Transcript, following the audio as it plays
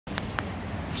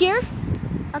Here?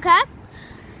 Okay.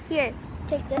 Here,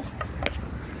 take this.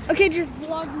 Okay, just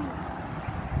vlog me.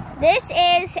 This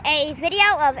is a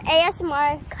video of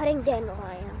ASMR cutting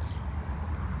dandelions.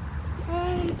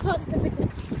 Pause the video.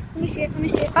 Let me see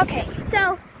it. Okay,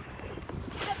 so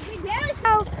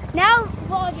now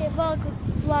Vlog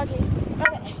it.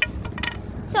 okay.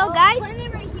 So guys, Plant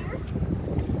it right here.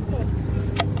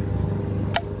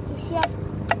 you see how,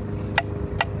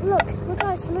 look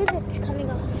how smooth it's coming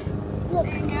off. Look,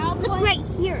 Now look right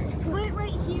here. Put it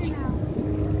right here now.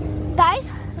 Guys,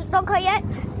 don't cut yet.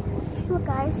 Look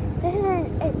guys, this is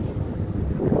it.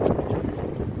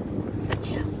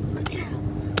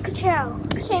 Ka-chow.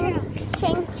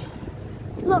 Ching.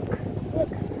 Look.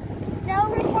 Now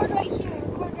record right here.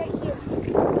 Look.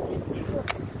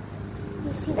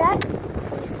 You see that?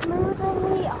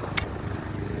 Smoothly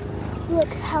off.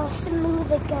 Look how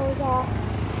smooth it goes off.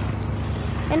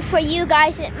 And for you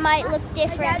guys, it might look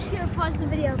different. Here, pause the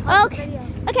video. Okay,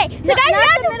 so guys, we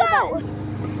have to go.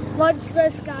 Watch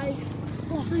this, guys.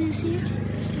 So you see it?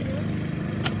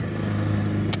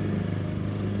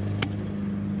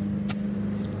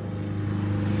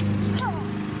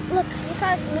 Look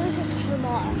how smooth it came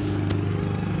off.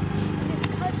 Just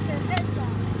cut their heads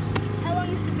off. How long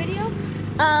is the video?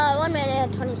 1 minute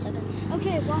and 20 seconds.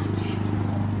 Okay, watch.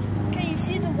 Okay, you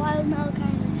see the wild malachi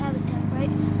in its habitat, right?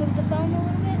 Move the phone a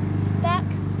little bit back.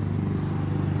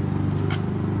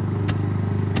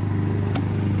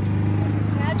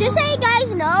 Just so you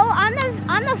guys know,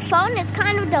 on the phone it's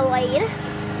kind of delayed.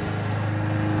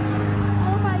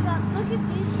 Oh my god, look at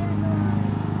these dandelions.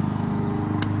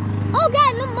 Oh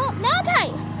god,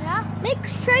 Malachi! Yeah? Make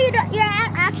sure you're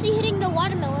actually hitting the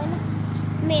watermelon.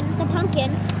 I mean, the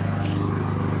pumpkin.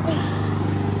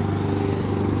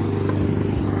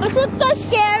 Let's look the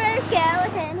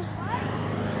skeleton.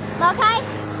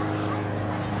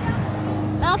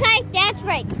 Malachi, dance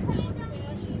break.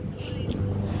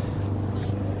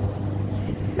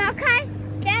 Malachi,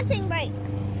 dancing break.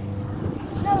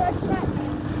 No, that's not.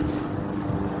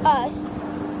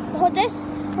 Hold this.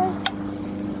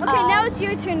 Okay, now it's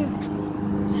your turn.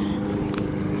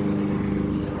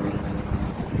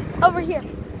 Over here.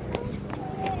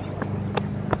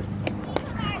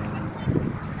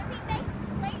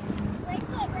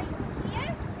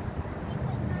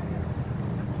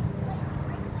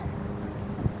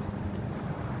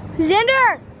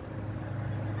 Xander!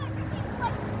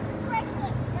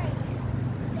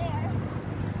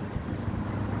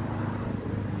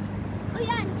 Oh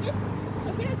yeah,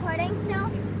 is it recording still?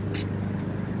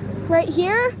 Right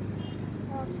here?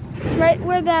 Right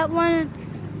where that one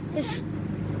is.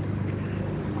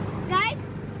 Guys,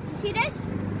 you see this?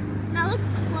 Now look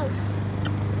close.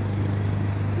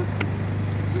 Look,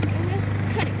 I'm gonna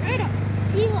cut it right off.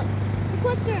 See, look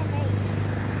what's there made.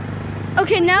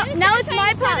 Okay, now it's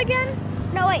my part again?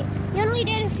 No, wait. You only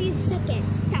did a few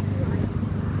seconds. Stop one.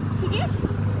 See this?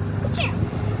 Ka-chow.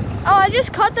 Oh, I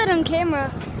just caught that on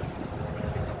camera.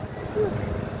 Look,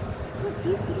 do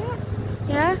you see that?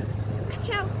 Yeah?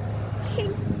 Ka-chow.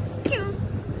 Ching. Ching.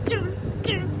 Ching.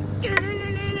 Ching.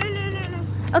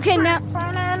 Okay, now.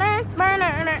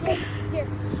 Here.